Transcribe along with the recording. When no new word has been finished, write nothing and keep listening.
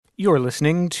You're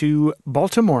listening to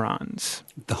Baltimoreans,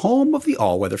 the home of the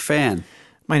all-weather fan.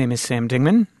 My name is Sam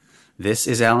Dingman. This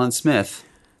is Alan Smith.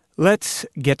 Let's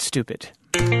get stupid.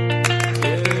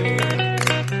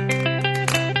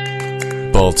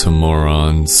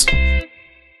 Baltimoreans.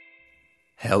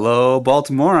 Hello,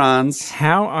 Baltimoreans.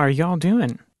 How are y'all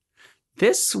doing?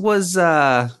 This was it's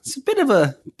a bit of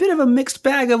a mixed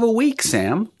bag of a week,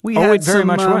 Sam. It very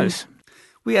much was.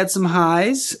 We had some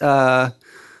highs.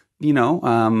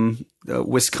 The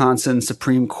Wisconsin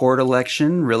Supreme Court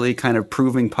election really kind of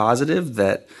proving positive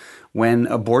that when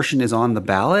abortion is on the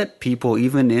ballot, people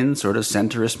even in sort of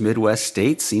centrist Midwest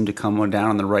states seem to come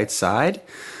down on the right side.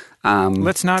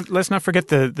 Let's not forget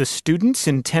the students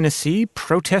in Tennessee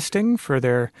protesting for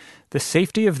the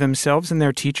safety of themselves and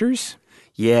their teachers.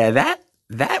 Yeah,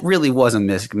 that really was a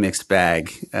mixed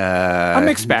bag. A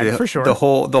mixed bag, for sure. The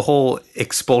whole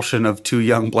expulsion of two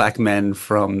young black men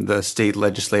from the state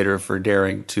legislature for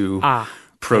daring to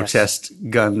protest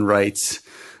gun rights.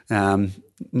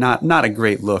 Not a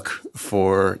great look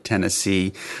for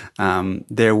Tennessee.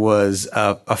 There was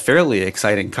a fairly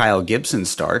exciting Kyle Gibson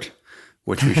start,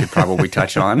 which we should probably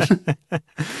touch on.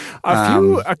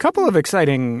 A couple of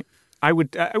exciting, I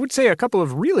would say a couple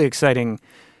of really exciting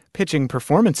pitching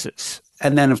performances.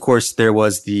 And then, of course, there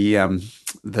was the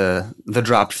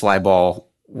dropped fly ball,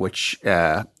 which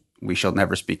we shall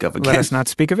never speak of again. Let us not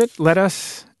speak of it. Let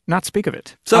us not speak of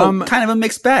it. So, kind of a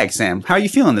mixed bag, Sam. How are you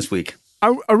feeling this week?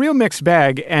 A real mixed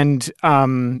bag, and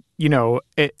I'm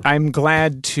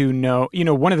glad to know.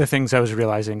 One of the things I was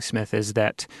realizing, Smith, is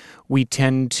that we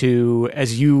tend to,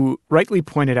 as you rightly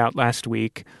pointed out last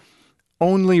week,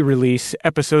 only release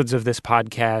episodes of this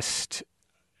podcast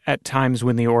at times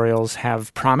when the Orioles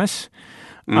have promise.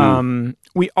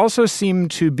 We also seem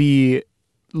to be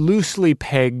loosely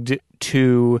pegged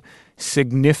to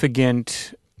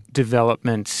significant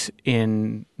developments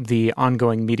in the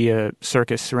ongoing media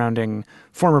circus surrounding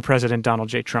former President Donald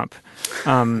J. Trump,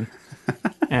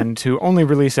 and to only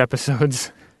release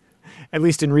episodes, at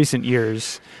least in recent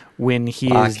years, when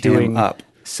he is doing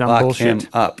some bullshit. Him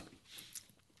up.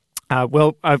 A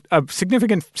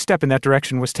significant step in that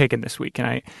direction was taken this week.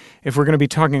 And if we're going to be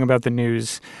talking about the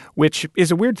news, which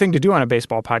is a weird thing to do on a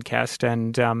baseball podcast,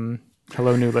 and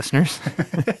hello, new listeners,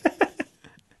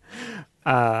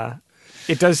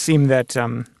 it does seem that,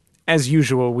 as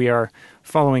usual, we are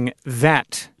following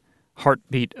that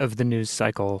heartbeat of the news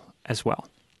cycle as well.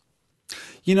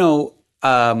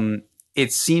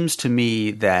 It seems to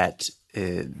me that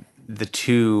the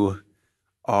two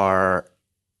are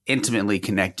intimately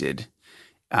connected,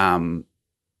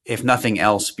 if nothing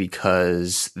else,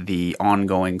 because the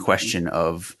ongoing question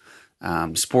of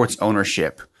sports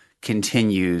ownership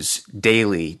continues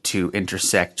daily to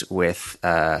intersect with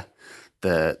the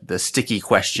sticky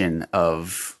question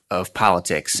of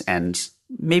politics, and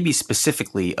maybe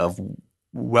specifically of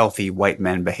wealthy white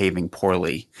men behaving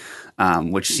poorly,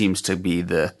 which seems to be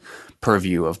the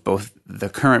purview of both the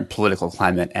current political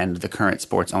climate and the current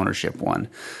sports ownership one.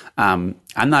 I'm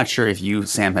not sure if you,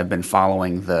 Sam, have been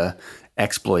following the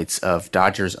exploits of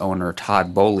Dodgers owner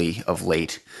Todd Boehly of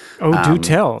late. Oh, do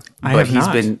tell.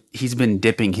 He's been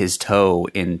dipping his toe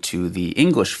into the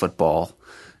English football,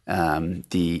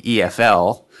 the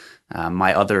EFL,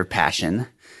 my other passion.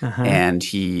 Uh-huh. And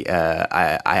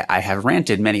I have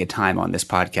ranted many a time on this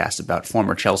podcast about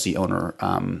former Chelsea owner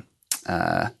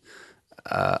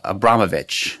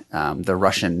Abramovich, the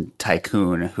Russian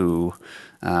tycoon who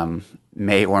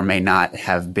may or may not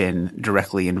have been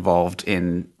directly involved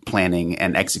in planning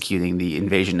and executing the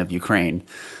invasion of Ukraine.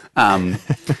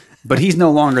 But he's no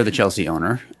longer the Chelsea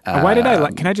owner.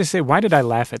 Can I just say, why did I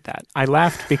laugh at that? I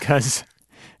laughed because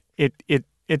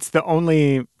it's the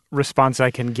only response I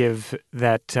can give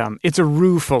that it's a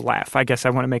rueful laugh. I guess I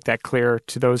want to make that clear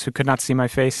to those who could not see my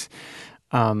face.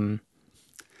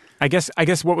 I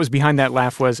guess what was behind that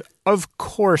laugh was, of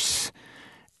course,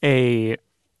 a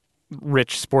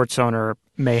rich sports owner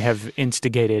may have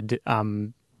instigated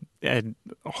a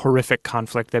horrific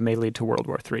conflict that may lead to World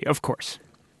War III. Of course.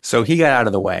 So he got out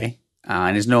of the way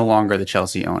and is no longer the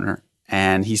Chelsea owner.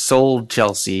 And he sold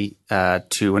Chelsea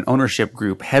to an ownership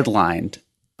group headlined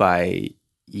by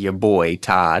your boy,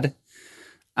 Todd.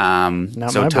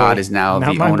 Todd is now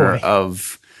the owner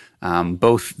of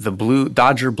both the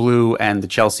Dodger Blue and the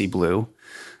Chelsea Blue.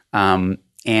 And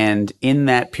in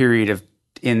that period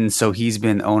so he's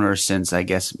been owner since, I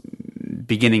guess,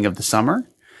 beginning of the summer.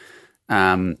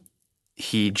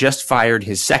 He just fired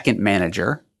his second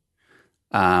manager,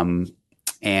 and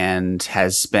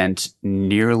has spent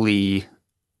nearly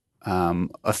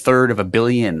 $350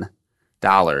 million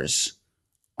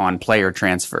on player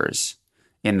transfers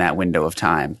in that window of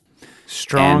time.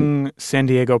 Strong San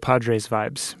Diego Padres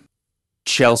vibes.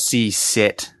 Chelsea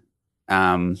sit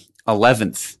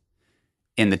 11th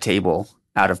in the table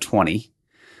out of 20,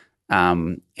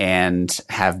 and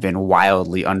have been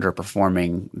wildly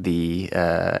underperforming the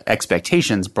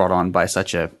expectations brought on by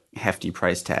such a hefty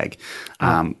price tag.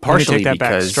 Partially let me take that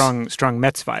because back. Strong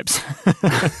Mets vibes.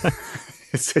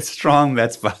 it's strong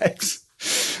Mets vibes.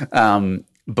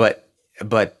 But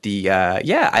the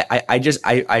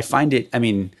I find it. I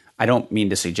mean, I don't mean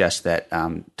to suggest that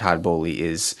Todd Boehly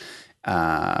is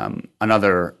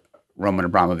another Roman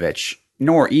Abramovich,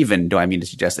 nor even do I mean to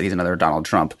suggest that he's another Donald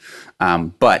Trump.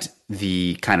 But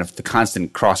the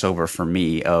constant crossover for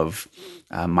me of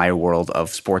my world of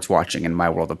sports watching and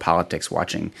my world of politics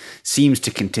watching seems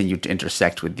to continue to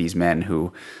intersect with these men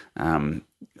who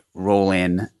roll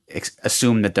in,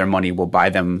 assume that their money will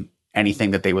buy them anything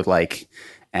that they would like,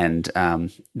 and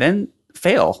then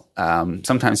fail,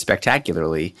 sometimes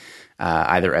spectacularly,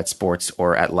 either at sports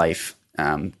or at life,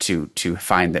 to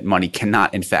find that money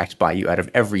cannot, in fact, buy you out of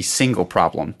every single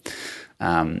problem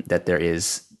that there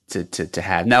is to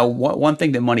have. Now, one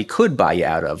thing that money could buy you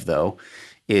out of, though,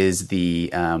 is the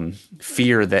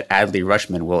fear that Adley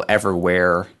Rutschman will ever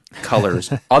wear colors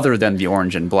other than the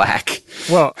orange and black.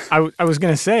 Well, I was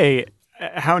going to say,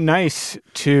 how nice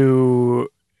to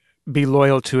be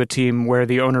loyal to a team where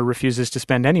the owner refuses to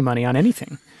spend any money on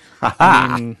anything.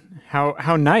 I mean,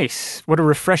 how nice. What a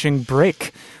refreshing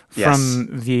break from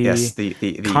the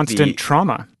constant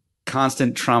trauma.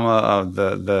 Constant trauma of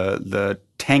the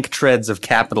tank treads of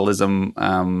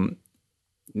capitalism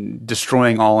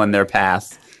destroying all in their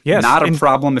path. Yes, Not a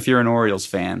problem if you're an Orioles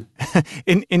fan.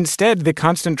 Instead, the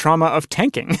constant trauma of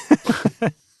tanking.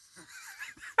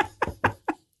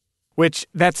 Which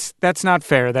that's not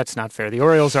fair. That's not fair. The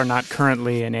Orioles are not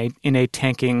currently in a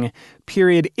tanking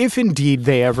period, if indeed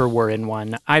they ever were in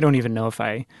one. I don't even know if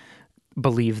I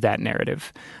believe that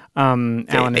narrative. Alan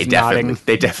is nodding.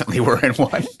 They definitely were in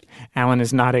one. Alan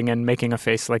is nodding and making a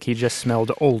face like he just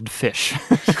smelled old fish.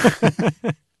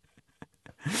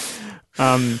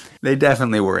 They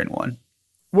definitely were in one.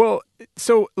 Well,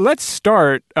 so let's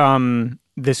start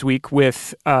this week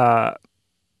with a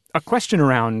question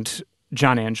around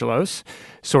John Angelos,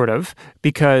 sort of,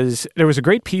 because there was a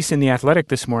great piece in The Athletic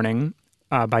this morning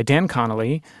by Dan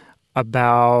Connolly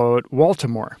about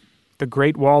Baltimore, the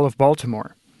Great Wall of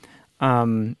Baltimore,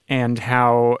 and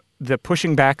how the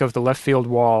pushing back of the left field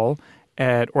wall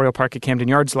at Oriole Park at Camden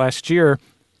Yards last year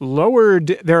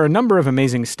lowered. There are a number of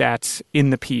amazing stats in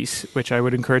the piece, which I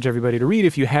would encourage everybody to read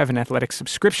if you have an Athletic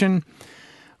subscription.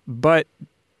 But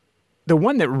the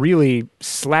one that really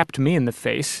slapped me in the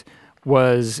face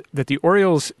was that the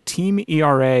Orioles team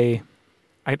ERA,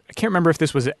 I can't remember if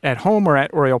this was at home or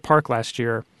at Oriole Park last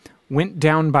year, went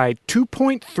down by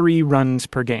 2.3 runs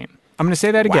per game. I'm going to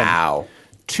say that again. Wow.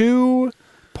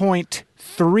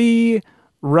 2.3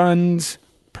 runs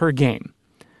per game.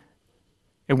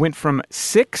 It went from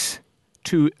 6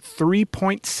 to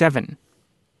 3.7.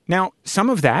 Now,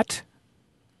 some of that,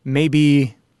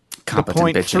 maybe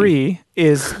Competent the 0.3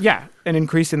 is, an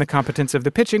increase in the competence of the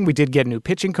pitching. We did get new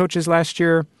pitching coaches last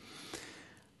year.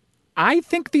 I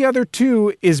think the other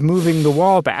two is moving the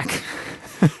wall back.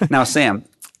 Now, Sam,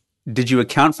 did you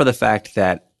account for the fact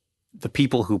that the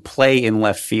people who play in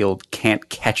left field can't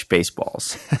catch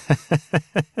baseballs?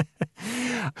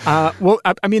 Well,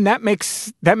 I mean, that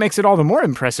makes it all the more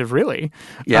impressive, really.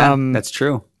 Yeah, that's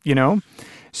true. You know,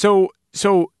 so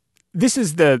this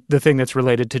is the thing that's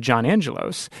related to John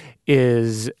Angelos.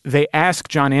 Is they ask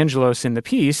John Angelos in the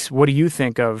piece, "What do you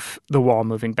think of the wall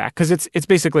moving back?" Because it's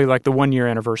basically like the 1 year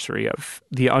anniversary of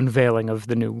the unveiling of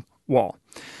the new wall,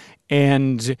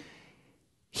 and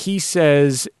he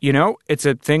says, it's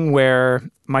a thing where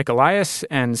Mike Elias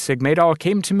and Sig Maydal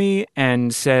came to me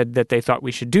and said that they thought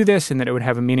we should do this and that it would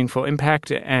have a meaningful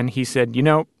impact. And he said,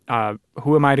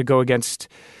 who am I to go against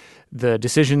the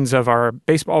decisions of our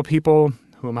baseball people?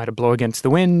 Who am I to blow against the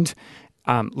wind?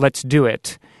 Let's do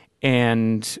it.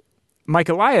 And Mike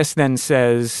Elias then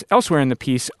says elsewhere in the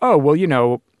piece,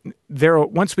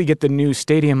 once we get the new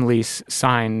stadium lease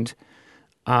signed,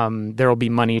 there will be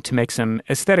money to make some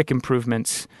aesthetic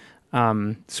improvements,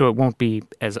 so it won't be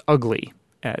as ugly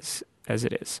as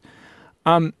it is.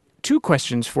 Two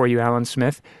questions for you, Alan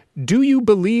Smith. Do you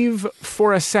believe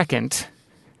for a second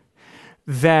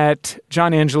that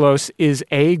John Angelos is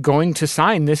going to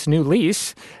sign this new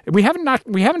lease? We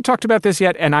haven't talked about this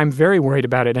yet, and I'm very worried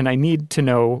about it, and I need to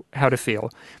know how to feel.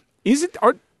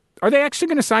 Are they actually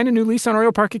going to sign a new lease on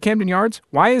Oriole Park at Camden Yards?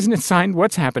 Why isn't it signed?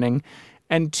 What's happening?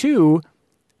 And two,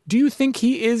 do you think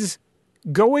he is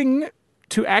going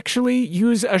to actually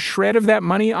use a shred of that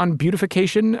money on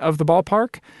beautification of the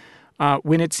ballpark?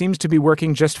 when it seems to be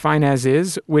working just fine as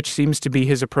is, which seems to be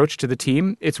his approach to the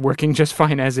team. It's working just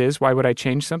fine as is. Why would I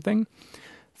change something?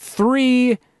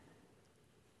 3,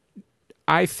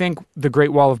 I think the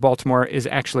Great Wall of Baltimore is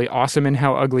actually awesome in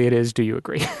how ugly it is. Do you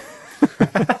agree?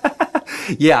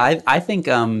 Yeah, I think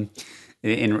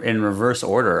in reverse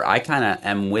order, I kind of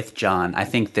am with John. I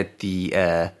think that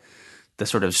the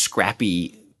sort of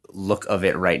scrappy look of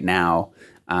it right now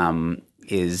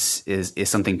is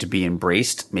something to be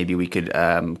embraced. Maybe we could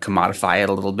commodify it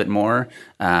a little bit more.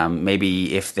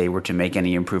 Maybe if they were to make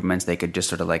any improvements, they could just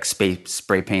sort of like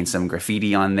spray paint some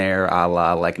graffiti on there, a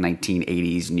la like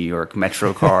 1980s New York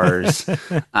Metro cars,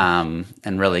 and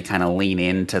really kind of lean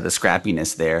into the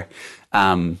scrappiness there.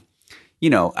 I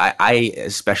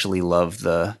especially love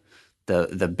the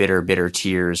bitter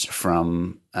tears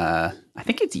from I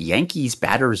think it's Yankees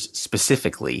batters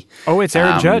specifically. Oh, it's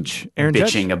Aaron Judge.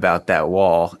 Bitching about that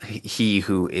wall. He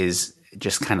who is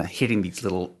just kind of hitting these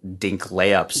little dink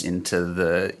layups into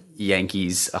the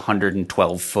Yankees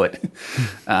 112-foot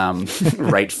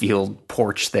right field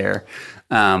porch there.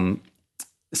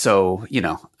 So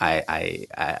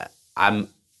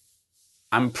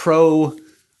I'm pro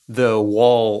the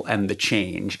wall and the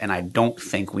change, and I don't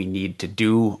think we need to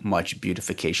do much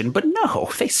beautification. But no,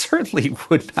 they certainly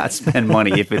would not spend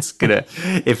money if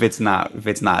it's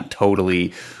not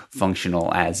totally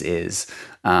functional as is.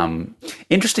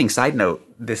 Interesting side note: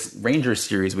 this Rangers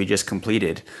series we just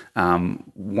completed.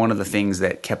 One of the things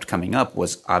that kept coming up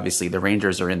was obviously the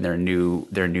Rangers are in their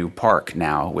new park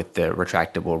now with the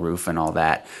retractable roof and all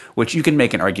that, which you can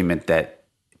make an argument that,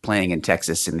 playing in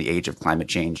Texas in the age of climate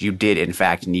change, you did in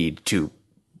fact need to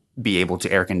be able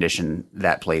to air condition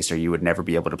that place, or you would never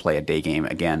be able to play a day game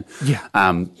again. Yeah.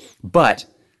 But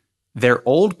their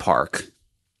old park,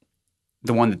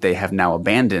 the one that they have now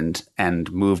abandoned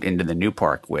and moved into the new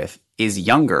park with, is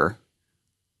younger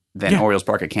than Orioles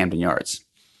Park at Camden Yards,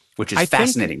 which is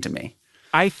fascinating to me.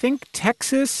 I think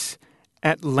Texas,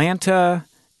 Atlanta,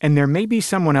 and there may be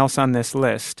someone else on this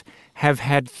list, have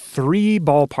had 3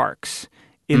 ballparks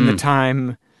in the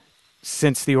time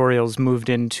since the Orioles moved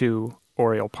into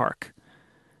Oriole Park.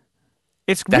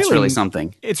 That's really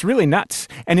something. It's really nuts.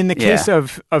 And in the case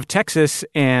of Texas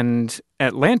and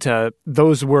Atlanta,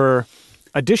 those were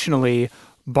additionally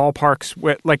ballparks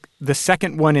where, like, the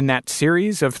second one in that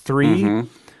series of 3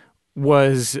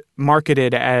 was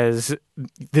marketed as,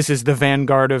 this is the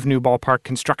vanguard of new ballpark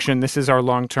construction. This is our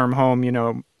long-term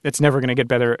home. It's never going to get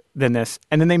better than this.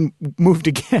 And then they moved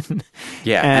again.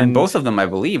 Yeah, and both of them, I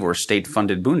believe, were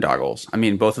state-funded boondoggles. I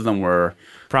mean, both of them were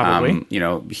probably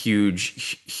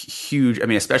huge. I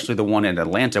mean, especially the one in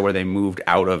Atlanta where they moved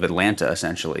out of Atlanta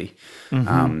essentially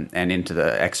and into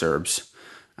the exurbs.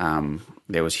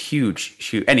 There was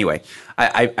huge. Anyway,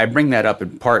 I bring that up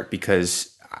in part because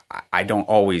I don't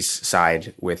always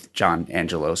side with John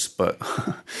Angelos, but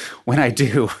when I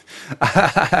do,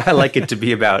 I like it to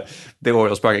be about the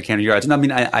Orioles Park at Camden Yards. And I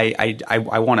mean,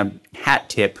 I want to hat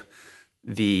tip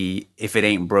the "if it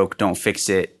ain't broke, don't fix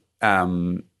it"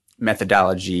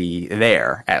 methodology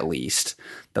there, at least.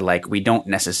 We don't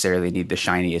necessarily need the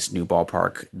shiniest new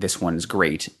ballpark. This one's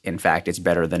great. In fact, it's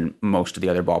better than most of the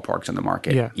other ballparks on the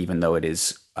market, even though it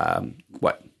is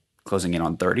closing in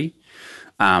on 30.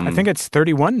 I think it's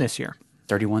 31 this year.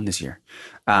 31 this year.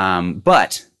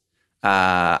 But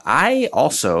I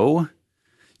also,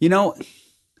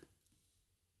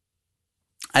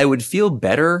 I would feel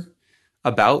better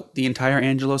about the entire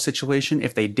Angelo situation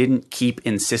if they didn't keep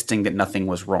insisting that nothing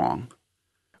was wrong.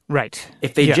 Right.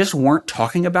 If they just weren't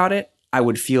talking about it, I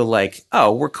would feel like,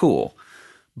 oh, we're cool.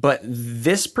 But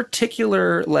this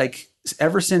particular,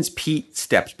 ever since Pete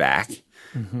stepped back,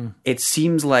 it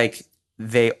seems like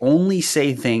they only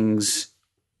say things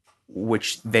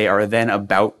which they are then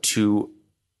about to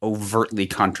overtly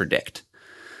contradict.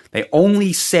 They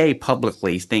only say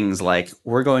publicly things like,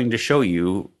 we're going to show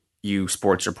you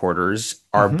sports reporters,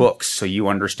 our books, so you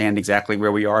understand exactly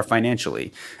where we are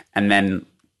financially. And then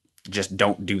just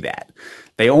don't do that.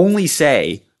 They only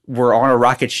say, we're on a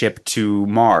rocket ship to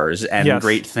Mars and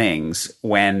great things,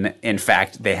 when in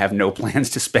fact they have no plans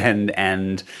to spend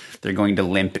and they're going to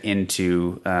limp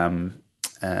into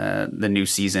the new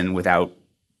season without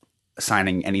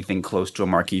signing anything close to a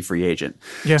marquee free agent.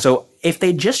 Yeah. So if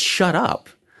they just shut up,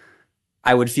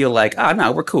 I would feel like,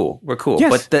 no, we're cool.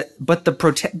 Yes. But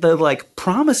the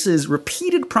promises,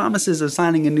 repeated promises of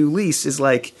signing a new lease is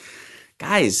like,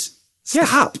 guys,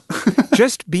 stop.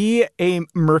 Just be a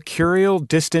mercurial,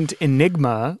 distant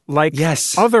enigma like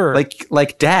other...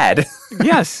 Like Dad.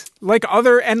 Yes. Like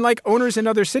owners in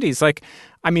other cities.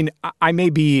 I may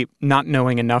be not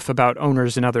knowing enough about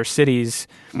owners in other cities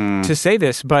to say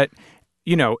this, but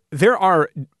there are,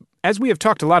 as we have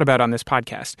talked a lot about on this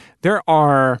podcast, there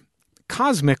are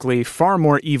cosmically far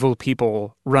more evil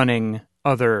people running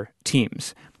other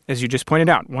teams. As you just pointed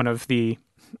out, one of the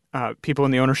people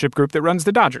in the ownership group that runs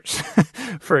the Dodgers,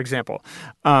 for example.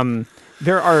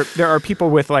 There are people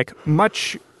with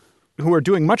who are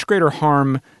doing much greater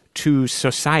harm to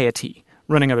society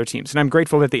running other teams. And I'm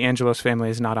grateful that the Angelos family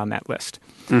is not on that list.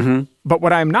 Mm-hmm. But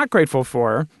what I'm not grateful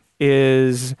for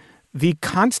is the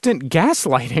constant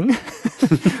gaslighting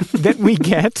that we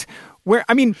get where,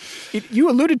 you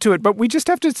alluded to it, but we just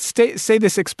have to say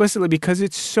this explicitly because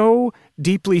it's so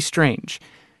deeply strange.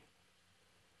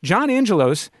 John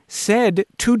Angelos said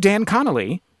to Dan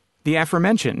Connolly, the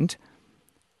aforementioned,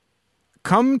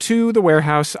 "Come to the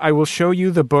warehouse, I will show you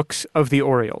the books of the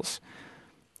Orioles."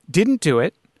 Didn't do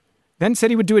it, then said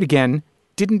he would do it again,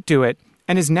 didn't do it,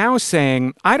 and is now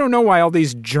saying, I don't know why all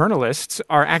these journalists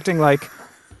are acting like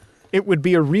it would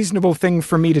be a reasonable thing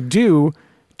for me to do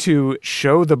to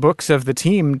show the books of the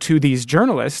team to these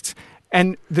journalists.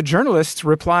 And the journalists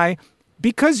reply,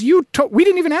 because we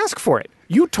didn't even ask for it.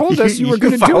 You told us you were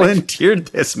going to do it. You volunteered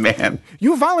this, man.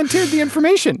 You volunteered the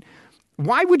information.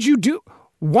 Why would you do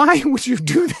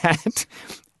that?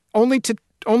 Only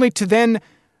to then,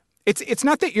 it's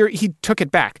not that he took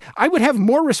it back. I would have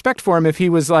more respect for him if he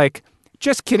was like,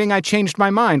 just kidding, I changed my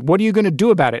mind. What are you going to do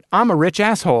about it? I'm a rich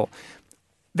asshole.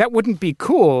 That wouldn't be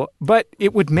cool, but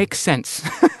it would make sense.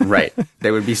 Right.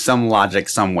 There would be some logic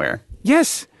somewhere.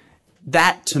 Yes.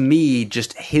 That, to me,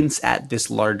 just hints at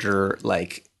this larger,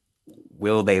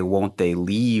 will they, won't they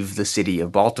leave the city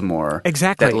of Baltimore?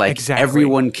 Exactly. That,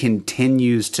 everyone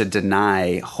continues to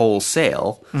deny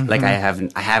wholesale.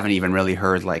 Mm-hmm. I haven't even really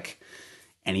heard,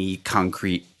 any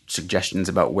concrete suggestions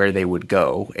about where they would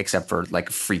go, except for,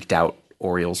 freaked out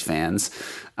Orioles fans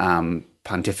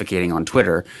pontificating on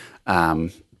Twitter.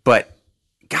 But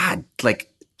God,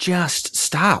 just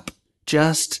stop.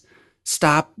 Just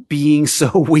stop being so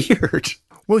weird.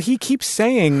 Well, he keeps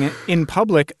saying in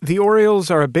public, the Orioles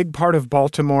are a big part of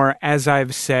Baltimore, as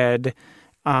I've said.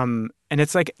 And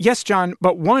it's like, yes, John,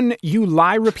 but one, you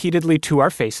lie repeatedly to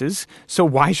our faces. So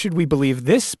why should we believe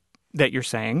this that you're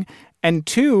saying? And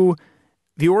two,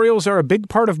 the Orioles are a big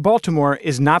part of Baltimore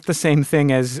is not the same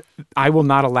thing as I will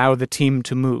not allow the team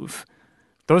to move.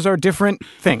 Those are different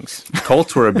things.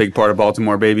 Colts were a big part of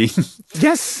Baltimore, baby.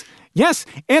 Yes.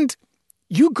 And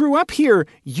you grew up here,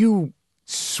 you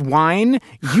swine.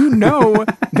 You know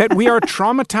that we are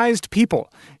traumatized people.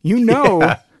 You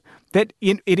know that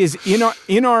it is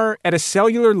in our at a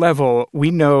cellular level,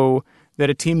 we know that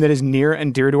a team that is near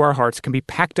and dear to our hearts can be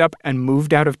packed up and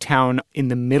moved out of town in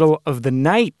the middle of the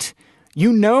night.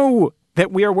 You know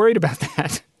that we are worried about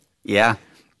that. Yeah.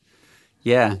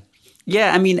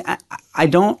 I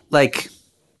don't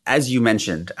as you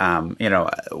mentioned,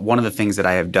 one of the things that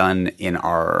I have done in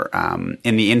our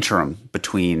in the interim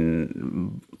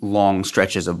between long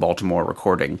stretches of Baltimore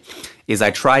recording is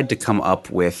I tried to come up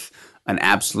with an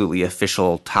absolutely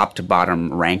official top to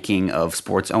bottom ranking of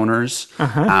sports owners.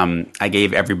 Uh-huh. I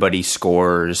gave everybody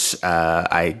scores.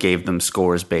 I gave them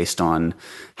scores based on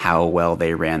how well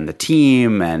they ran the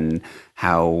team and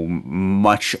how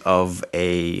much of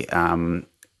a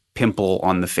pimple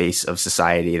on the face of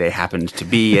society they happened to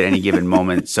be at any given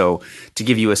moment. So to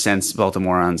give you a sense,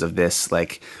 Baltimoreans, of this,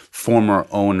 former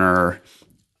owner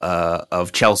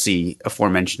of Chelsea,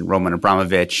 aforementioned Roman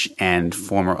Abramovich, and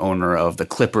former owner of the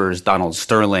Clippers, Donald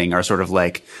Sterling, are sort of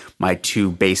my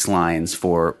two baselines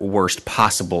for worst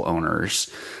possible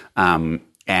owners.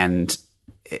 And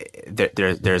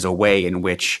there's a way in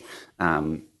which,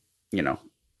 on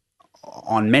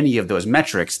many of those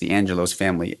metrics, the Angelos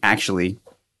family actually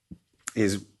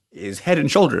is head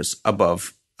and shoulders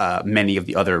above many of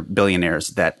the other billionaires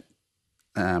that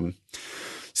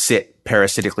sit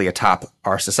parasitically atop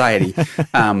our society.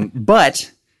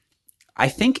 But I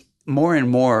think more and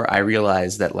more I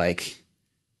realize that the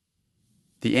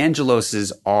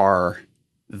Angeloses are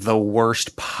the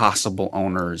worst possible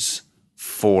owners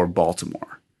for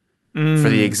Baltimore for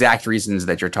the exact reasons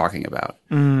that you're talking about.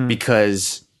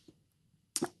 Because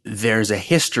there's a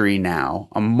history now,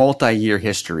 a multi-year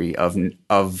history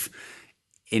of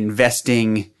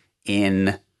investing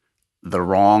in the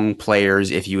wrong players,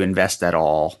 if you invest at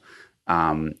all,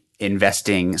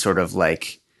 investing sort of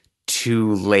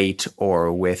too late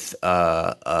or with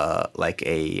after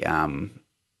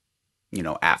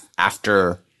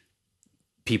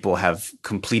people have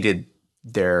completed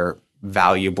their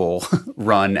valuable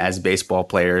run as baseball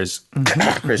players,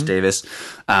 Chris Davis,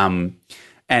 and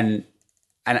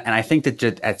I think that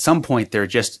at some point there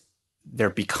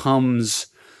becomes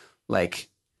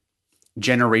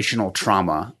generational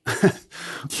trauma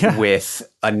with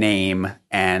a name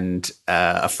and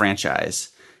a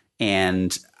franchise.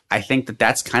 And I think that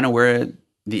that's kind of where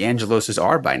the Angeloses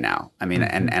are by now. I mean,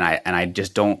 and I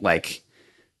just don't like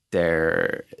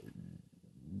their.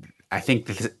 I think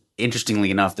that,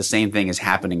 interestingly enough, the same thing is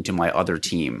happening to my other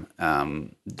team.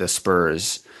 The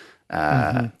Spurs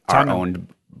Tottenham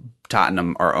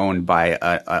are owned by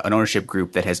an ownership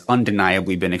group that has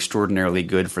undeniably been extraordinarily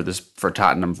good for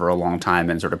Tottenham for a long time,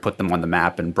 and sort of put them on the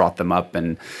map and brought them up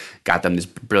and got them this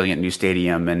brilliant new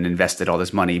stadium and invested all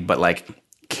this money, but like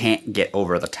can't get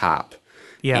over the top.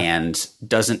 Yeah. And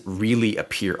doesn't really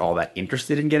appear all that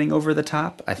interested in getting over the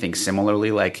top. I think similarly,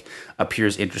 like,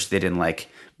 appears interested in like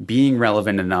being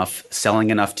relevant enough, selling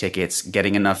enough tickets,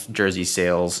 getting enough jersey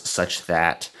sales such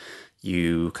that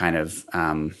you kind of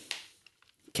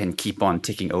can keep on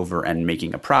ticking over and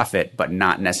making a profit, but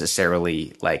not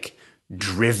necessarily like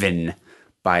driven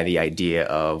by the idea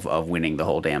of winning the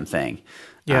whole damn thing.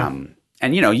 Yeah.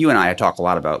 And you know, you and I talk a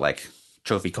lot about like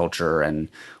trophy culture and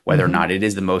whether or not it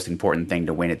is the most important thing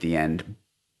to win at the end,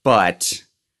 but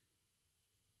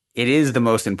it is the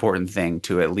most important thing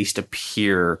to at least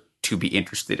appear to be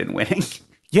interested in winning.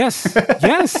 Yes,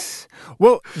 yes.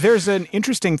 Well, there's an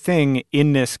interesting thing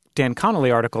in this Dan Connolly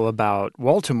article about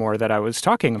Baltimore that I was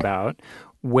talking about,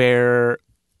 where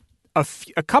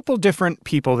a couple different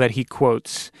people that he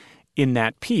quotes in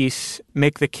that piece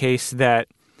make the case that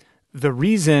the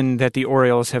reason that the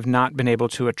Orioles have not been able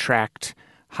to attract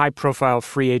high-profile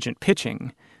free agent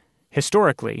pitching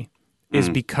historically is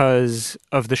because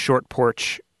of the short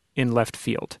porch in left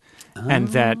field, and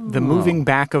that the moving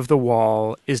back of the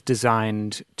wall is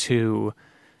designed to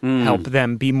help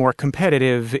them be more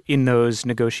competitive in those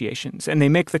negotiations. And they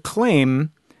make the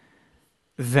claim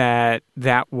that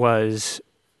that was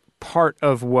part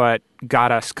of what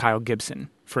got us Kyle Gibson,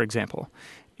 for example,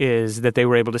 is that they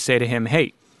were able to say to him,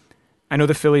 hey, I know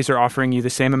the Phillies are offering you the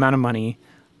same amount of money,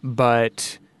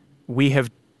 but we have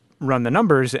run the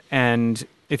numbers, and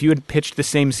if you had pitched the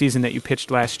same season that you pitched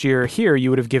last year here, you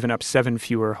would have given up 7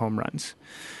 fewer home runs.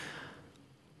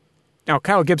 Now,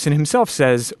 Kyle Gibson himself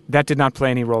says that did not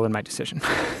play any role in my decision.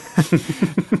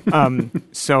 And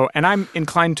I'm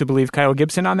inclined to believe Kyle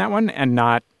Gibson on that one and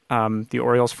not the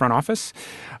Orioles front office.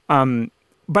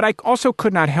 But I also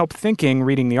could not help thinking,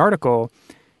 reading the article,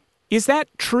 is that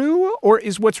true, or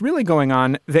is what's really going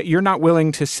on that you're not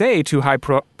willing to say to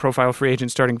high-profile free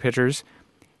agent starting pitchers,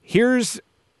 here's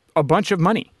a bunch of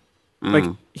money. Like,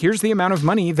 here's the amount of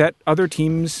money that other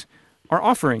teams are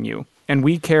offering you, and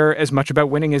we care as much about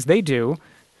winning as they do,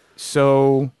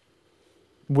 so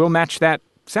we'll match that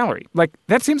salary. Like,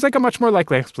 that seems like a much more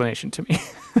likely explanation to me.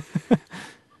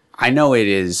 I know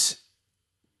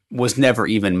was never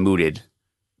even mooted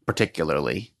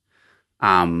particularly,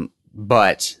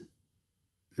 but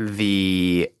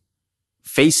the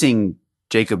facing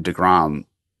Jacob deGrom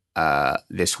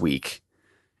this week,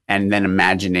 and then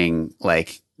imagining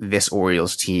like this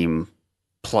Orioles team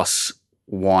plus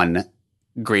one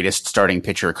greatest starting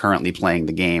pitcher currently playing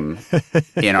the game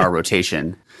in our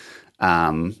rotation,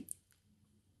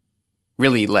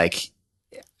 really, like,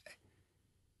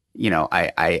 you know,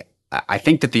 I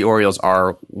think that the Orioles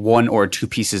are 1 or 2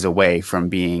 pieces away from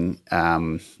being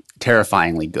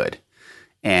terrifyingly good,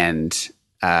 and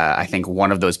I think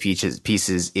one of those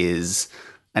pieces is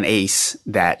an ace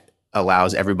that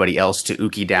allows everybody else to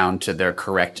uki down to their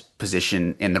correct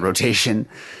position in the rotation.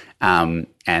 And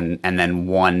then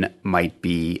one might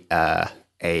be an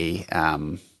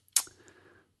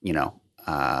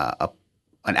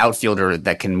outfielder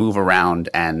that can move around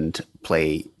and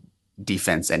play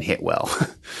defense and hit well.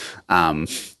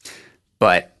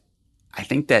 But I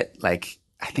think that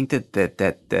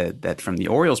that from the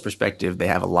Orioles perspective, they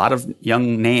have a lot of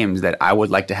young names that I would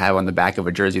like to have on the back of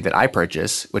a jersey that I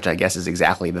purchase, which I guess is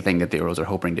exactly the thing that the Orioles are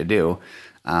hoping to do.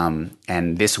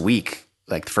 And this week,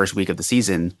 like the first week of the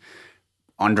season,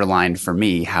 underlined for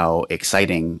me how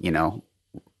exciting, you know,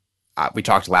 we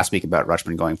talked last week about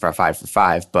Rutschman going for a 5 for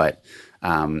 5, but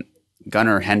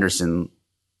Gunnar Henderson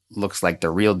looks like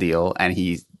the real deal, and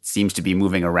he seems to be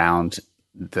moving around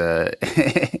the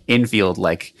infield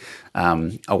like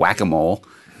a whack-a-mole.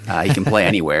 He can play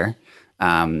anywhere.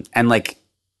 And like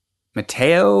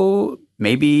Mateo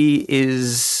maybe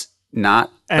is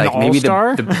not an like maybe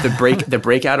all-star? the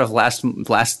breakout of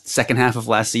last second half of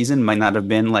last season might not have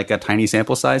been like a tiny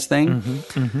sample size thing.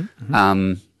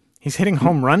 He's hitting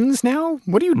home runs now?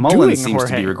 What are you Mullen doing, seems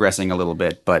Jorge? to be regressing a little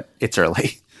bit, but it's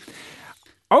early.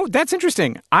 Oh, that's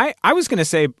interesting. I was going to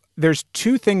say there's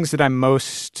 2 things that I'm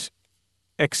most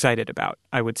excited about,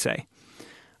 I would say.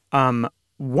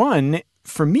 One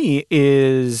for me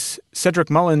is Cedric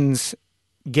Mullins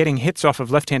getting hits off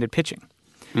of left-handed pitching.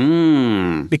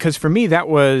 Because for me, that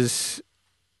was,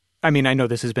 I mean, I know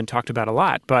this has been talked about a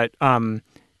lot, but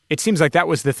it seems like that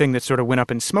was the thing that sort of went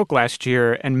up in smoke last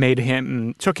year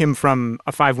and took him from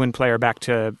a 5-win player back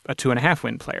to a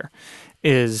 2.5-win player,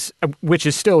 which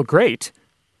is still great.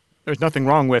 There's nothing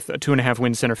wrong with a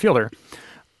 2.5-win center fielder.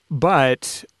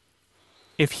 But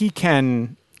if he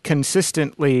can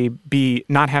consistently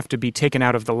not have to be taken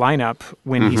out of the lineup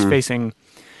when he's facing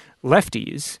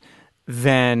lefties,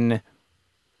 then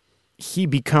he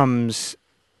becomes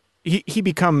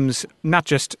not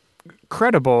just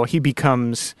credible, he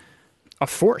becomes a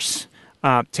force.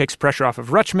 Takes pressure off of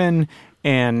Rutschman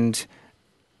and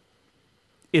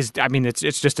it's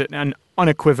just an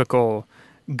unequivocal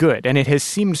good. And it has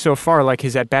seemed so far like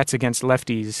his at-bats against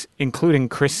lefties, including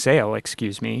Chris Sale,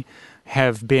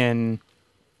 have been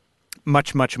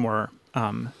much, much more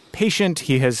patient.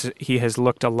 He has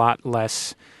looked a lot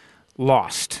less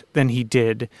lost than he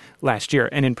did last year.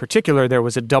 And in particular, there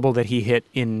was a double that he hit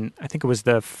in, I think it was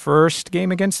the first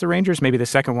game against the Rangers, maybe the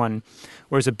second one,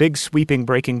 where it was a big sweeping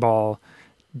breaking ball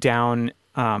down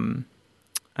on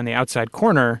the outside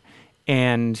corner.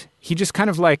 And he just kind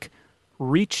of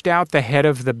reached out the head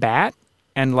of the bat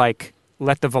and let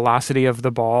the velocity of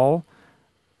the ball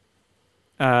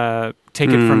take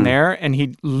it from there. And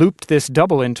he looped this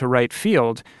double into right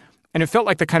field. And it felt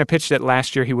like the kind of pitch that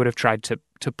last year he would have tried to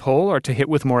pull or to hit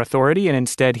with more authority. And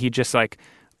instead he just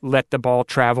let the ball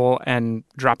travel and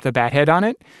drop the bat head on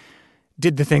it.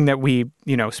 Did the thing that we,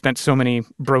 spent so many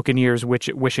broken years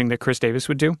wishing that Chris Davis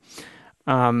would do.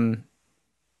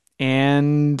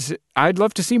 And I'd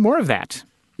love to see more of that.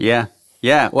 Yeah.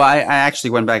 Yeah. Well, I actually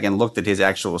went back and looked at his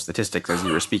actual statistics as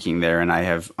you were speaking there, and I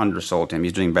have undersold him.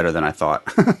 He's doing better than I thought.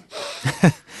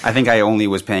 I think I only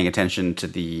was paying attention to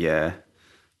the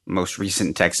most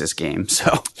recent Texas game.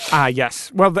 So.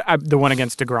 Yes. Well, the one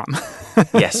against DeGrom.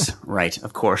 Yes. Right.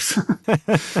 Of course.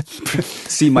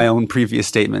 See my own previous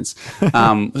statements.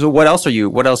 So what else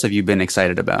have you been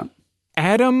excited about?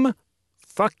 Adam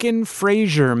fucking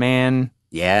Frazier, man.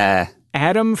 Yeah.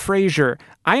 Adam Frazier.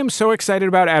 I am so excited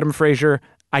about Adam Frazier,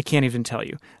 I can't even tell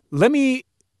you. Let me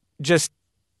just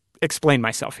explain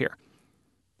myself here.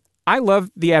 I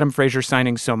love the Adam Frazier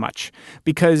signing so much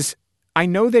because I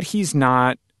know that he's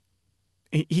not,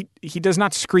 he does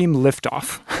not scream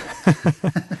liftoff.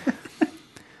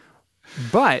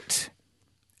 But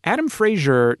Adam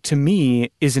Frazier, to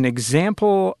me, is an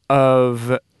example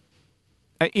of,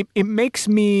 it makes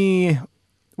me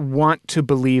want to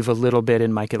believe a little bit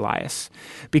in Mike Elias,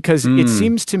 because it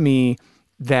seems to me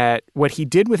that what he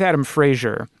did with Adam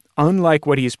Frazier, unlike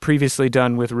what he's previously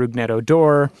done with Rougned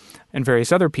Odor and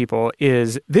various other people,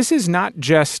 is this is not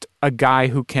just a guy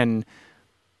who can,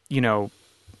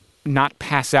 not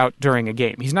pass out during a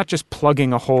game. He's not just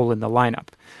plugging a hole in the lineup.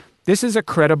 This is a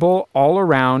credible,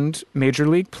 all-around major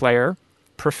league player,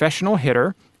 professional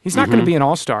hitter. He's not going to be an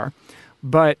all-star,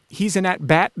 but he's an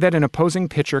at-bat that an opposing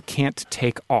pitcher can't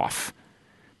take off.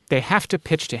 They have to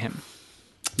pitch to him.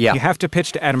 Yeah. You have to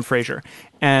pitch to Adam Frazier.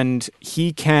 And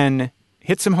he can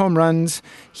hit some home runs.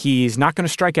 He's not going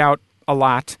to strike out a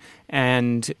lot.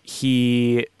 And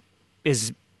he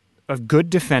is a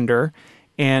good defender.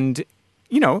 And,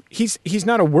 he's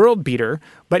not a world beater,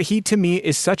 but he, to me,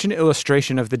 is such an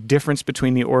illustration of the difference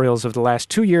between the Orioles of the last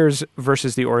 2 years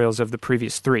versus the Orioles of the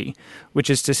previous 3, which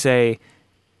is to say,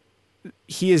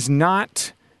 he is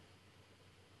not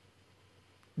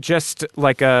just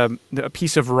like a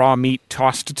piece of raw meat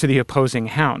tossed to the opposing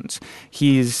hounds.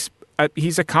 He's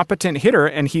a competent hitter,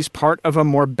 and he's part of a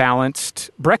more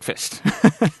balanced breakfast.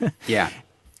 Yeah.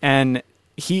 And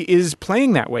he is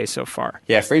playing that way so far.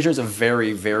 Yeah, Frazier's a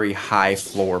very, very high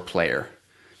floor player.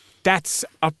 That's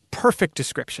a perfect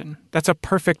description.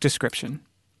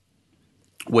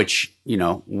 Which,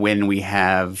 when we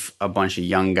have a bunch of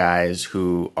young guys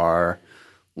who are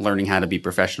learning how to be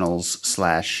professionals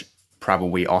 /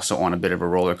 probably also on a bit of a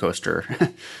roller coaster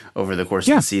over the course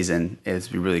of the season,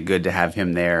 it's really good to have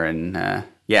him there. And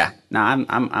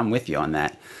I'm with you on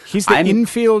that. He's the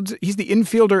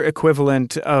infielder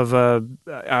equivalent of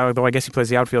although I guess he plays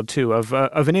the outfield too, of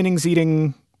an innings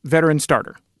eating veteran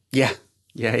starter. Yeah.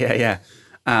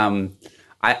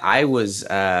 I was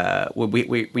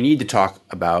we need to talk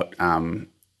about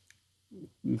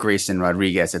Grayson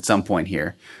Rodriguez at some point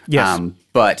here. Yes.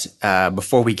 But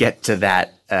before we get to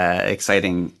that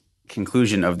exciting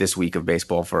conclusion of this week of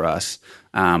baseball for us,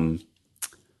 I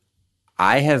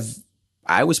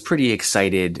was pretty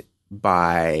excited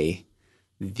by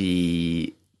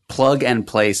the plug and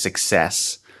play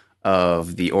success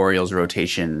of the Orioles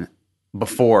rotation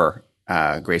before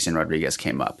Grayson Rodriguez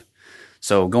came up.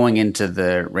 So going into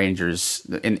the Rangers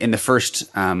in the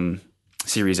first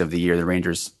series of the year, the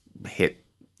Rangers hit,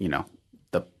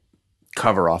 the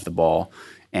cover off the ball,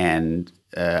 and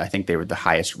I think they were the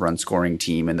highest run scoring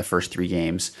team in the first 3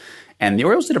 games. And the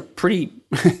Orioles did a pretty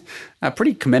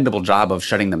commendable job of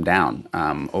shutting them down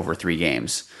over 3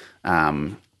 games.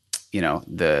 The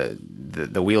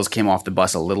wheels came off the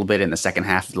bus a little bit in the second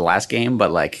half of the last game,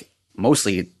 but like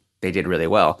mostly they did really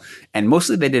well. And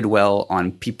mostly they did well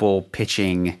on people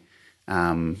pitching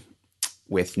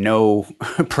with no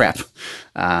prep,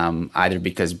 either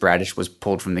because Bradish was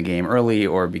pulled from the game early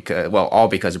or all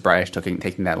because of Bradish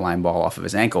taking that line ball off of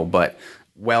his ankle. But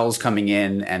Wells coming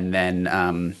in and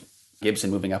then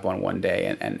Gibson moving up on one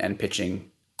day and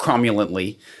pitching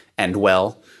cromulently and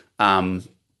well. And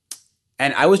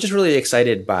I was just really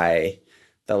excited by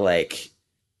the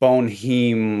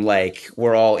Bonheim,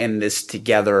 we're all in this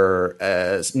together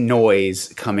noise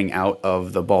coming out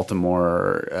of the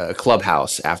Baltimore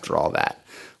clubhouse after all that.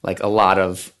 Like a lot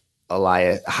of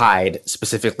Elias Hyde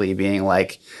specifically being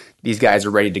like, these guys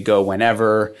are ready to go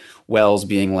whenever. Wells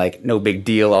being like, no big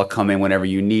deal, I'll come in whenever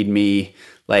you need me.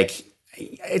 Like,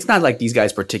 it's not like these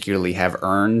guys particularly have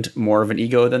earned more of an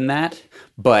ego than that,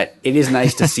 but it is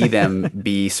nice to see them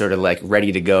be sort of like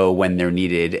ready to go when they're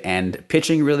needed and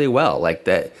pitching really well. Like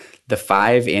the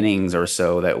 5 innings or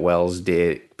so that Wells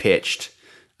pitched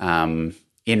in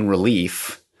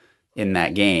relief in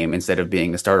that game instead of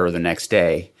being the starter the next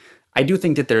day. I do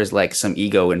think that there's like some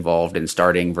ego involved in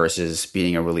starting versus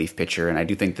being a relief pitcher, and I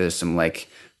do think there's some like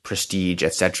prestige,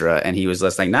 etc. And he was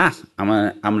just like, nah, I'm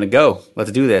gonna go.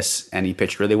 Let's do this. And he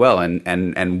pitched really well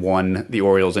and won the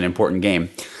Orioles an important game.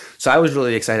 So I was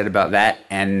really excited about that.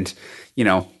 And,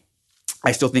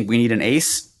 I still think we need an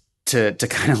ace to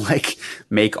kind of like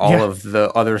make all of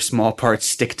the other small parts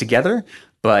stick together.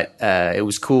 But it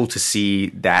was cool to see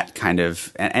that kind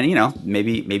of, and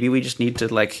maybe we just need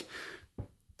to like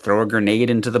throw a grenade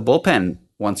into the bullpen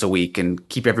once a week and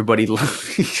keep everybody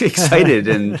excited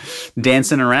and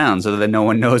dancing around so that no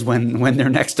one knows when their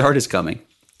next start is coming.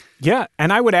 Yeah,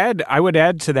 and I would add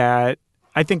to that,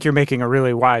 I think you're making a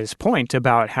really wise point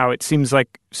about how it seems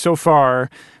like so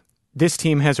far this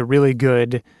team has a really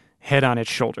good head on its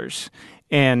shoulders.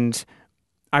 And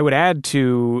I would add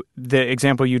to the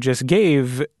example you just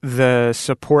gave, the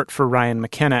support for Ryan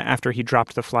McKenna after he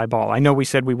dropped the fly ball. I know we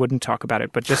said we wouldn't talk about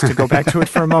it, but just to go back to it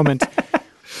for a moment,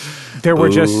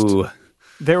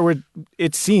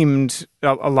 it seemed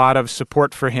a lot of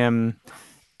support for him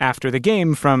after the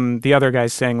game from the other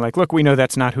guys saying like, look, we know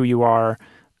that's not who you are,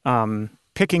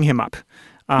 picking him up,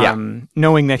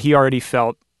 knowing that he already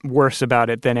felt worse about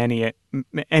it than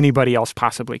anybody else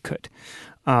possibly could.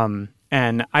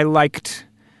 And I liked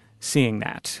seeing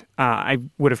that. I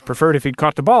would have preferred if he'd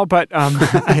caught the ball, but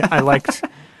I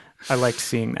liked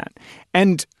seeing that.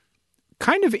 And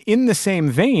kind of in the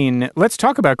same vein, let's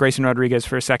talk about Grayson Rodriguez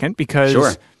for a second,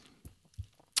 because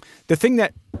the thing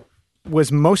that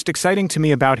was most exciting to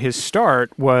me about his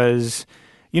start was,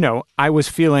 I was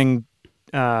feeling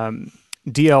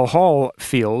DL Hall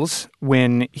feels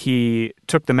when he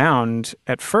took the mound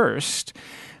at first,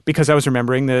 because I was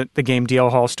remembering the game DL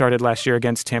Hall started last year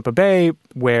against Tampa Bay,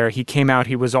 where he came out,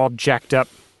 he was all jacked up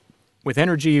with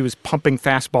energy, he was pumping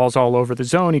fastballs all over the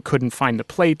zone, he couldn't find the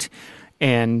plate,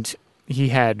 and he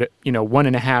had,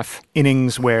 1.5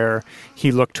 innings where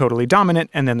he looked totally dominant,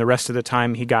 and then the rest of the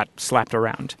time he got slapped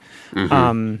around.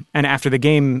 Mm-hmm. And after the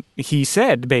game, he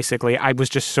said, basically, I was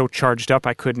just so charged up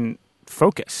I couldn't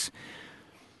focus.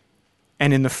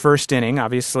 And in the first inning,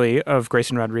 obviously, of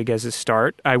Grayson Rodriguez's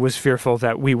start, I was fearful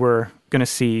that we were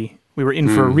in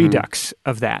for a redux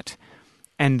of that.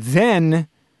 And then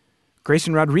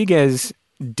Grayson Rodriguez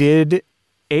did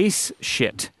ace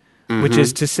shit, which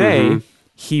is to say,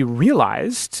 he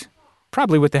realized,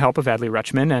 probably with the help of Adley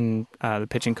Rutschman and the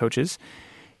pitching coaches,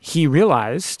 he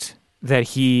realized that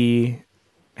he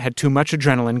had too much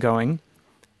adrenaline going,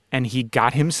 and he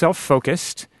got himself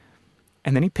focused,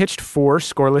 and then he pitched 4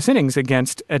 scoreless innings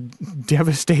against a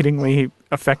devastatingly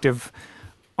effective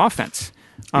offense.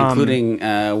 Including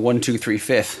 1, 2, 3,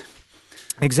 5th.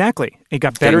 Exactly. It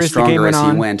got better as the game went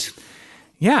on. He went.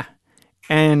 Yeah.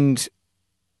 And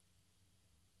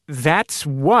that's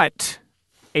what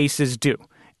aces do.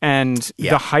 And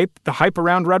the hype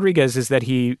around Rodriguez is that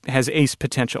he has ace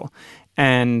potential.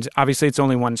 And obviously it's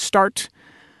only one start,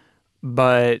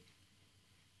 but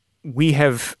we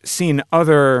have seen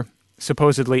other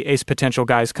supposedly ace potential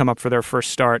guys come up for their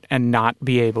first start and not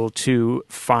be able to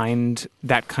find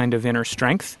that kind of inner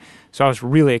strength. So I was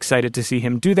really excited to see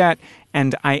him do that.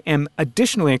 And I am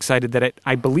additionally excited that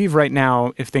I believe right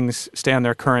now, if things stay on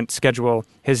their current schedule,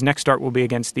 his next start will be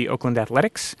against the Oakland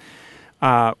Athletics,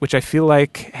 which I feel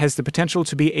like has the potential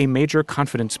to be a major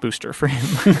confidence booster for him.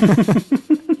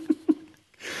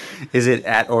 Is it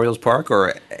at Orioles Park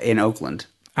or in Oakland?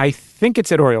 I think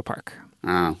it's at Oriole Park.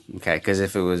 Oh, okay. Because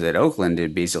if it was at Oakland,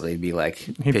 it'd basically be like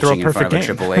He'd throw a pitching in front of a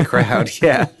perfect game. AAA crowd.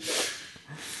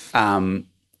 Yeah.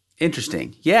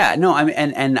 Interesting. Yeah. No. I mean,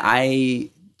 and I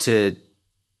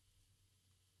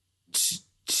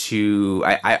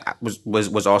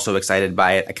was also excited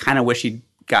by it. I kind of wish he'd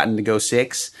gotten to go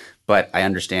 6, but I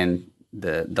understand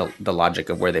the logic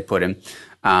of where they put him.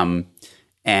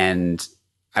 And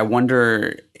I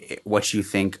wonder what you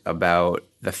think about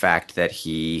the fact that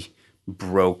he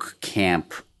broke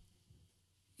camp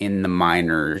in the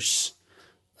minors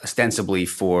ostensibly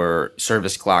for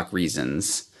service clock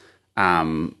reasons,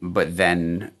 but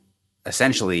then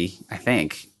essentially, I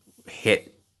think,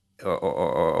 hit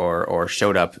or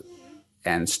showed up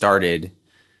and started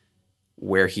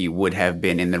where he would have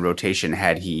been in the rotation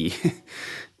had he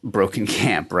broken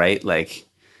camp, right? Like,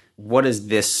 what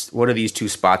do these 2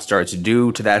 spot starts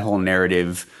do to that whole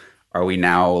narrative? Are we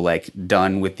now like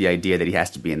done with the idea that he has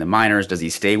to be in the minors? Does he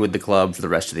stay with the club for the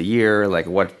rest of the year? Like,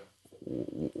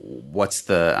 what's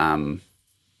the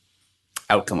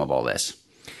outcome of all this?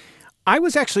 I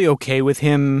was actually okay with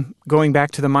him going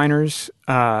back to the minors.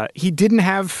 He didn't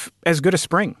have as good a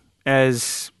spring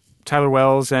as Tyler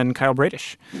Wells and Kyle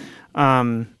Bradish.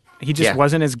 He just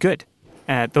wasn't as good.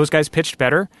 Those guys pitched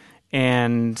better,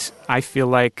 and I feel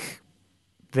like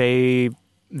they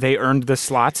earned the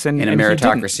slots. And in a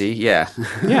meritocracy, yeah.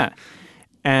 Yeah.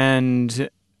 And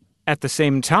at the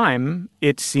same time,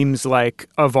 it seems like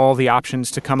of all the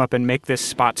options to come up and make this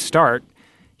spot start,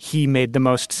 he made the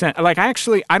most sense. Like, I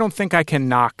don't think I can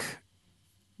knock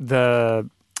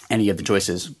any of the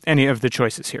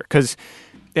choices here. Because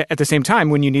at the same time,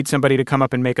 when you need somebody to come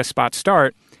up and make a spot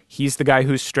start, he's the guy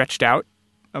who's stretched out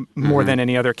more than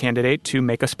any other candidate to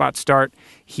make a spot start.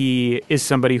 He is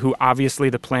somebody who obviously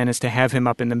the plan is to have him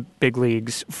up in the big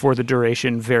leagues for the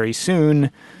duration very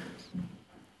soon.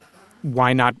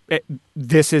 Why not?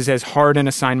 This is as hard an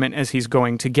assignment as he's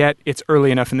going to get. It's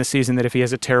early enough in the season that if he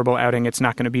has a terrible outing, it's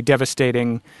not going to be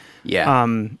devastating. Yeah.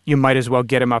 You might as well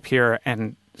get him up here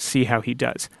and see how he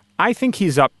does. I think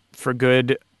he's up for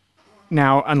good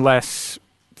now, unless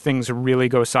things really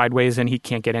go sideways and he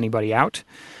can't get anybody out.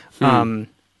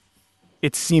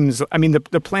 It seems, I mean,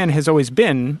 the plan has always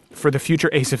been for the future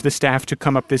ace of the staff to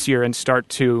come up this year and start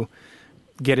to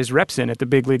get his reps in at the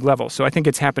big league level. So I think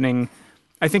it's happening.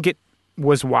 I think it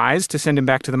was wise to send him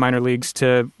back to the minor leagues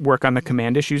to work on the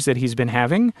command issues that he's been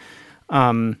having.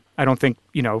 I don't think,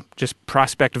 just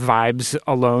prospect vibes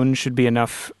alone should be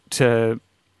enough to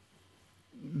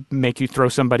make you throw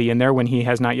somebody in there when he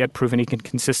has not yet proven he can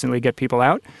consistently get people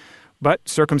out. But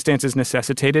circumstances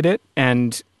necessitated it,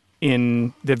 and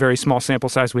in the very small sample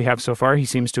size we have so far, he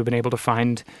seems to have been able to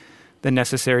find the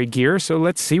necessary gear. So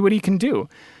let's see what he can do.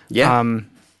 Yeah.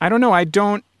 I don't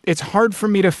know. It's hard for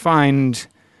me to find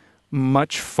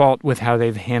much fault with how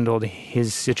they've handled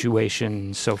his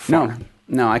situation so far.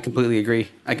 No, I completely agree.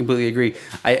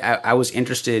 I was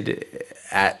interested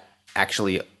at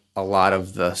actually a lot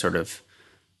of the sort of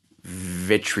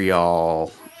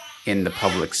vitriol in the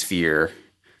public sphere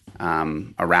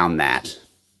around that.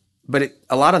 But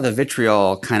a lot of the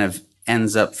vitriol kind of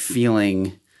ends up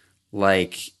feeling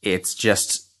like it's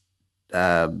just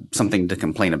something to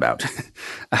complain about.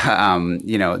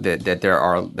 That there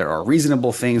are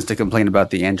reasonable things to complain about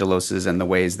the Angeloses and the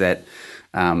ways that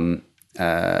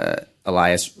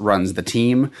Elias runs the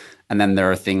team. And then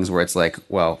there are things where it's like,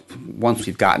 well, once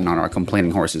we've gotten on our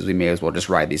complaining horses, we may as well just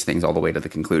ride these things all the way to the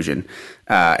conclusion.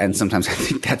 And sometimes I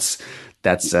think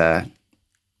that's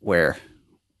where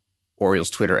Orioles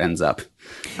Twitter ends up.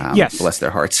 Yes. Bless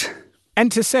their hearts.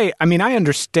 And to say, I mean, I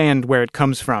understand where it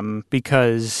comes from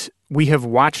because we have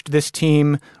watched this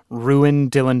team ruin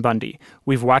Dylan Bundy.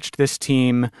 We've watched this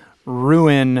team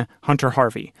ruin Hunter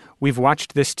Harvey. We've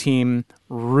watched this team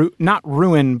not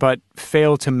ruin, but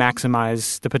fail to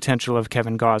maximize the potential of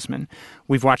Kevin Gausman.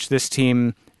 We've watched this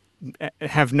team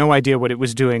have no idea what it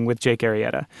was doing with Jake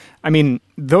Arrieta. I mean,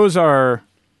 those are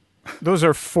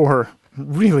 4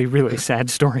 really, really sad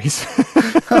stories.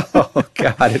 Oh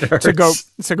God, it hurts.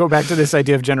 to go back to this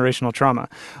idea of generational trauma.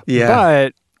 Yeah.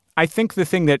 But I think the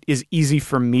thing that is easy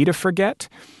for me to forget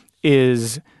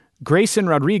is Grayson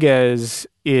Rodriguez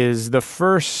is the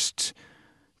first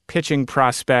pitching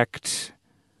prospect.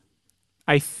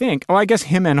 I think, I guess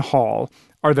him and Hall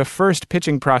are the first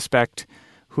pitching prospect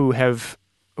who is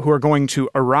going to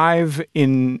arrive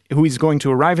in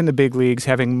the big leagues,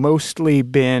 having mostly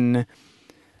been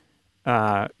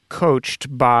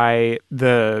coached by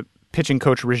the pitching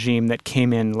coach regime that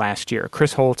came in last year,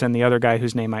 Chris Holt and the other guy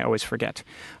whose name I always forget.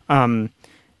 And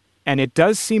it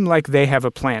does seem like they have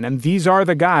a plan. And these are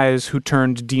the guys who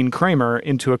turned Dean Kramer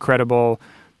into a credible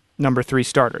number 3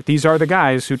 starter. These are the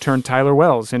guys who turned Tyler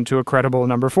Wells into a credible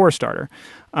number 4 starter.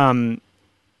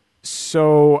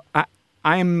 So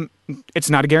it's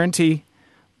not a guarantee,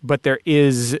 but there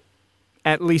is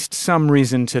at least some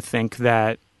reason to think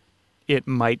that it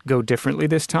might go differently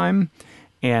this time.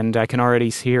 And I can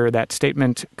already hear that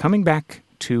statement coming back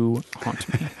to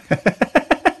haunt me.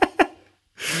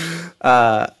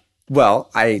 Well,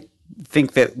 I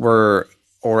think that we're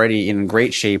already in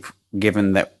great shape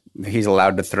given that he's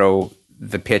allowed to throw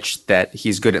the pitch that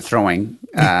he's good at throwing.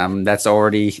 That's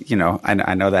already,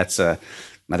 I know that's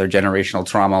another generational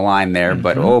trauma line there,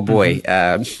 but oh boy,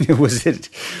 was it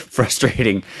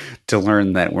frustrating to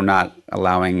learn that we're not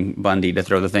allowing Bundy to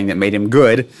throw the thing that made him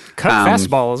good. Cut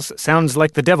fastballs sounds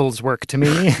like the devil's work to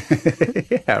me.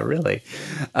 Yeah, really.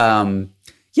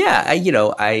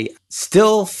 I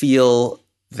still feel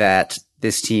that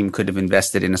this team could have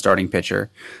invested in a starting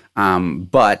pitcher.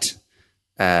 But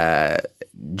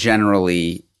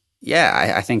generally,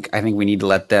 I think we need to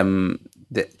let them.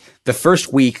 The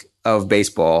first week of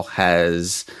baseball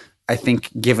has, I think,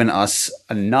 given us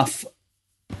enough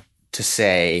to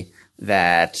say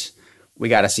that we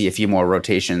got to see a few more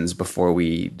rotations before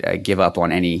we give up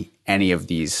on any of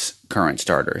these current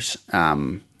starters.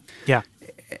 Yeah.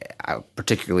 I'm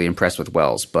particularly impressed with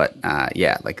Wells, but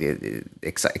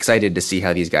excited to see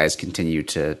how these guys continue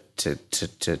to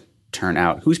turn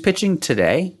out. Who's pitching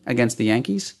today against the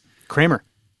Yankees? Kramer.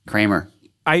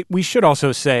 We should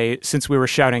also say, since we were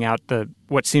shouting out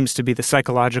what seems to be the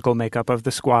psychological makeup of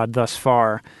the squad thus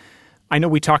far, I know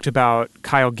we talked about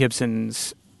Kyle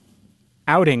Gibson's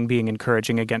outing being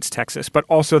encouraging against Texas, but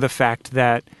also the fact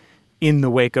that in the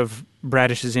wake of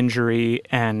Bradish's injury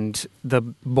and the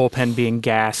bullpen being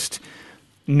gassed,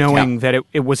 knowing that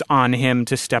it was on him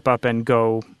to step up and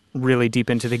go really deep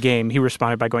into the game, he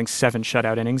responded by going 7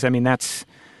 shutout innings. I mean, that's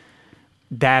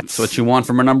what you want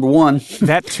from a number 1.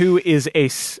 That too is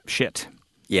ace shit.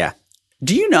 Yeah.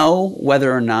 Do you know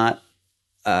whether or not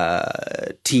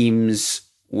teams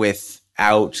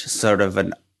without sort of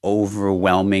an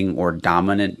overwhelming or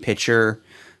dominant pitcher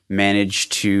manage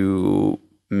to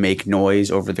make noise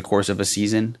over the course of a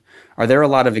season? Are there a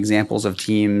lot of examples of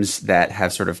teams that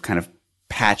have sort of kind of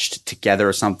patched together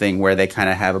or something where they kind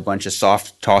of have a bunch of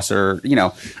soft tosser,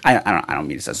 I don't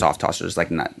mean to say soft tossers,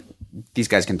 like not these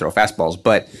guys can throw fastballs,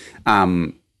 but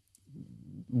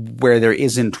where there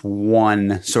isn't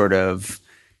one sort of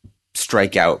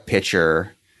strikeout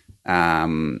pitcher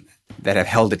that have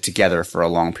held it together for a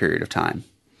long period of time?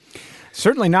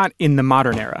 Certainly not in the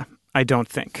modern era, I don't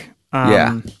think.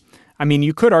 Yeah. I mean,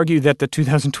 you could argue that the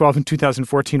 2012 and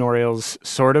 2014 Orioles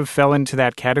sort of fell into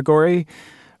that category.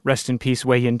 Rest in peace,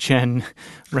 Wei-Yin Chen.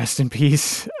 Rest in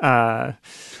peace,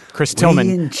 Chris Tillman.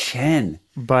 Wei-Yin Chen.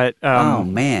 But oh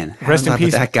man, rest in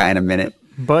peace, that guy in a minute.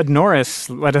 Bud Norris.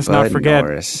 Let us not forget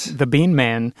the Bean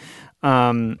Man.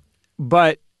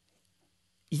 But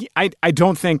I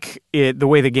don't think the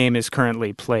way the game is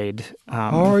currently played.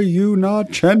 Are you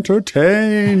not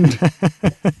entertained?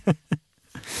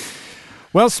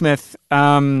 Well, Smith,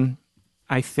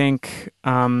 I think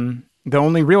the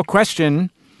only real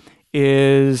question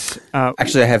is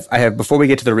actually I have before we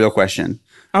get to the real question.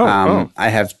 I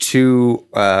have 2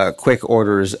 quick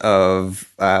orders of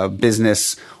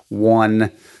business.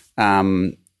 One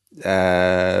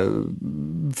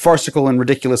farcical and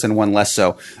ridiculous, and one less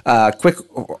so. Quick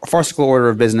farcical order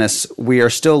of business. We are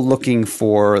still looking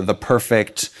for the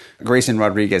perfect Grayson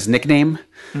Rodriguez nickname.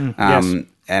 Yes.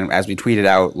 And as we tweeted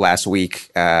out last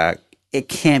week, it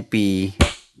can't be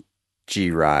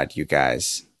G-Rod, you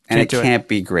guys. And it can't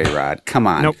be Gray Rod. Come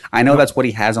on. Nope. I know that's what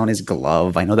he has on his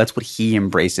glove. I know that's what he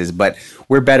embraces, but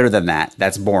we're better than that.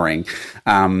 That's boring.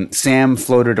 Sam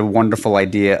floated a wonderful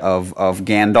idea of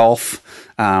Gandalf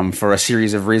for a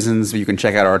series of reasons. You can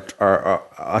check out our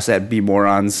us at B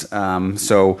Morons.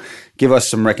 So give us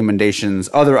some recommendations,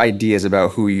 other ideas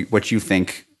about what you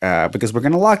think, because we're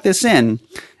going to lock this in.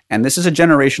 And this is a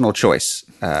generational choice.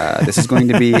 This is going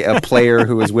to be a player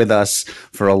who is with us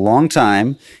for a long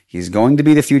time. He's going to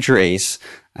be the future ace.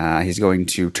 He's going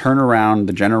to turn around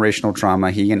the generational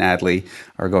trauma. He and Adley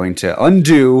are going to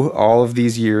undo all of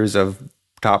these years of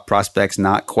top prospects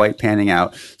not quite panning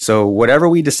out. So whatever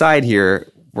we decide here,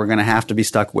 we're going to have to be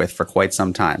stuck with for quite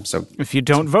some time. So if you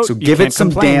don't vote, so you give can't it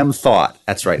some complain. damn thought.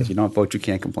 That's right. If you don't vote, you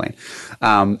can't complain.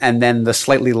 And then the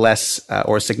slightly less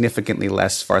or significantly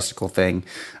less farcical thing.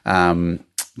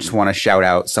 Just want to shout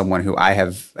out someone who I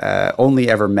have only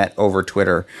ever met over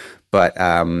Twitter, but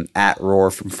at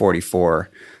Roar from 44.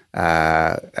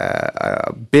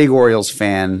 A big Orioles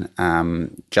fan.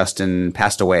 Justin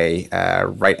passed away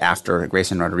right after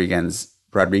Grayson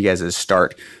Rodriguez's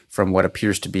start from what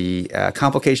appears to be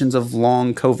complications of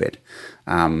long COVID.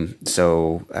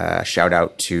 So shout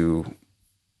out to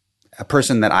a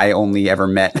person that I only ever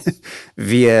met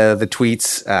via the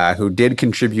tweets, who did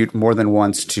contribute more than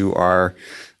once to our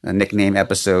nickname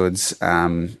episodes,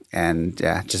 and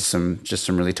just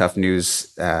some really tough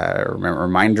news.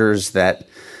 Reminders that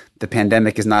the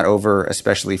pandemic is not over,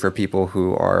 especially for people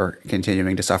who are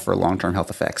continuing to suffer long-term health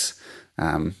effects.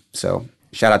 So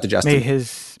shout out to Justin.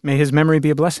 May his memory be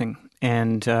a blessing,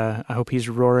 and I hope he's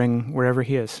roaring wherever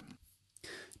he is.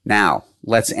 Now,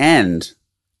 let's end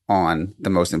on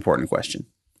the most important question.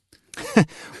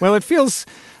 Well, it feels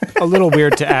a little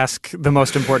weird to ask the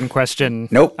most important question.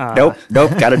 Nope. Got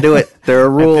to do it. There are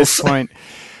rules. At this point.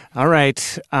 All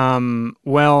right. I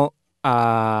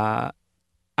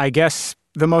guess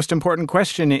the most important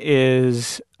question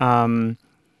is, the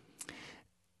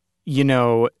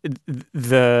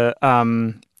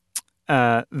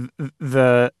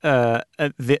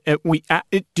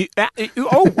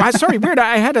sorry, weird.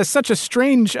 I had such a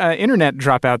strange internet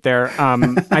drop out there.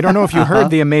 I don't know if you heard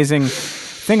the amazing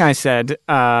thing I said.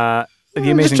 The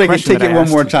amazing just question. Take it one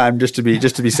more time, just to be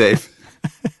safe.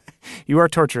 You are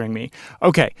torturing me.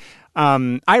 Okay,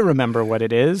 I remember what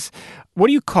it is. What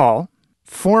do you call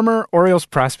former Orioles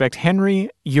prospect Henry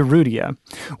Urrutia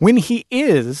when he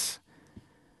is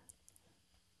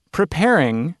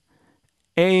preparing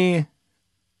a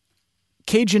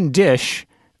Cajun dish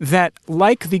that,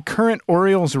 like the current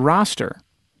Orioles roster,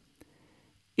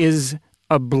 is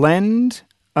a blend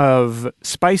of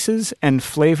spices and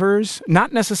flavors,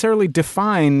 not necessarily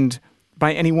defined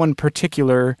by any one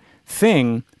particular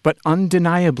thing, but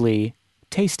undeniably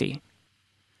tasty?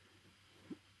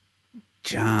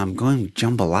 I'm going with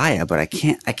jambalaya, but I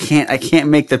can't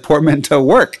make the portmanteau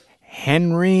work.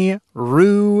 Henry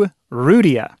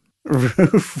Urrutia.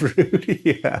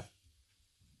 Urrutia.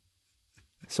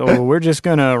 So we're just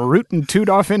going to root and toot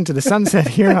off into the sunset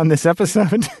here on this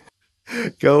episode.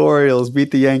 Go Orioles,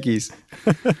 beat the Yankees.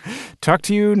 Talk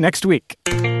to you next week.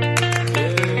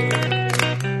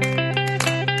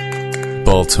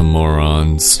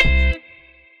 Baltimoreans.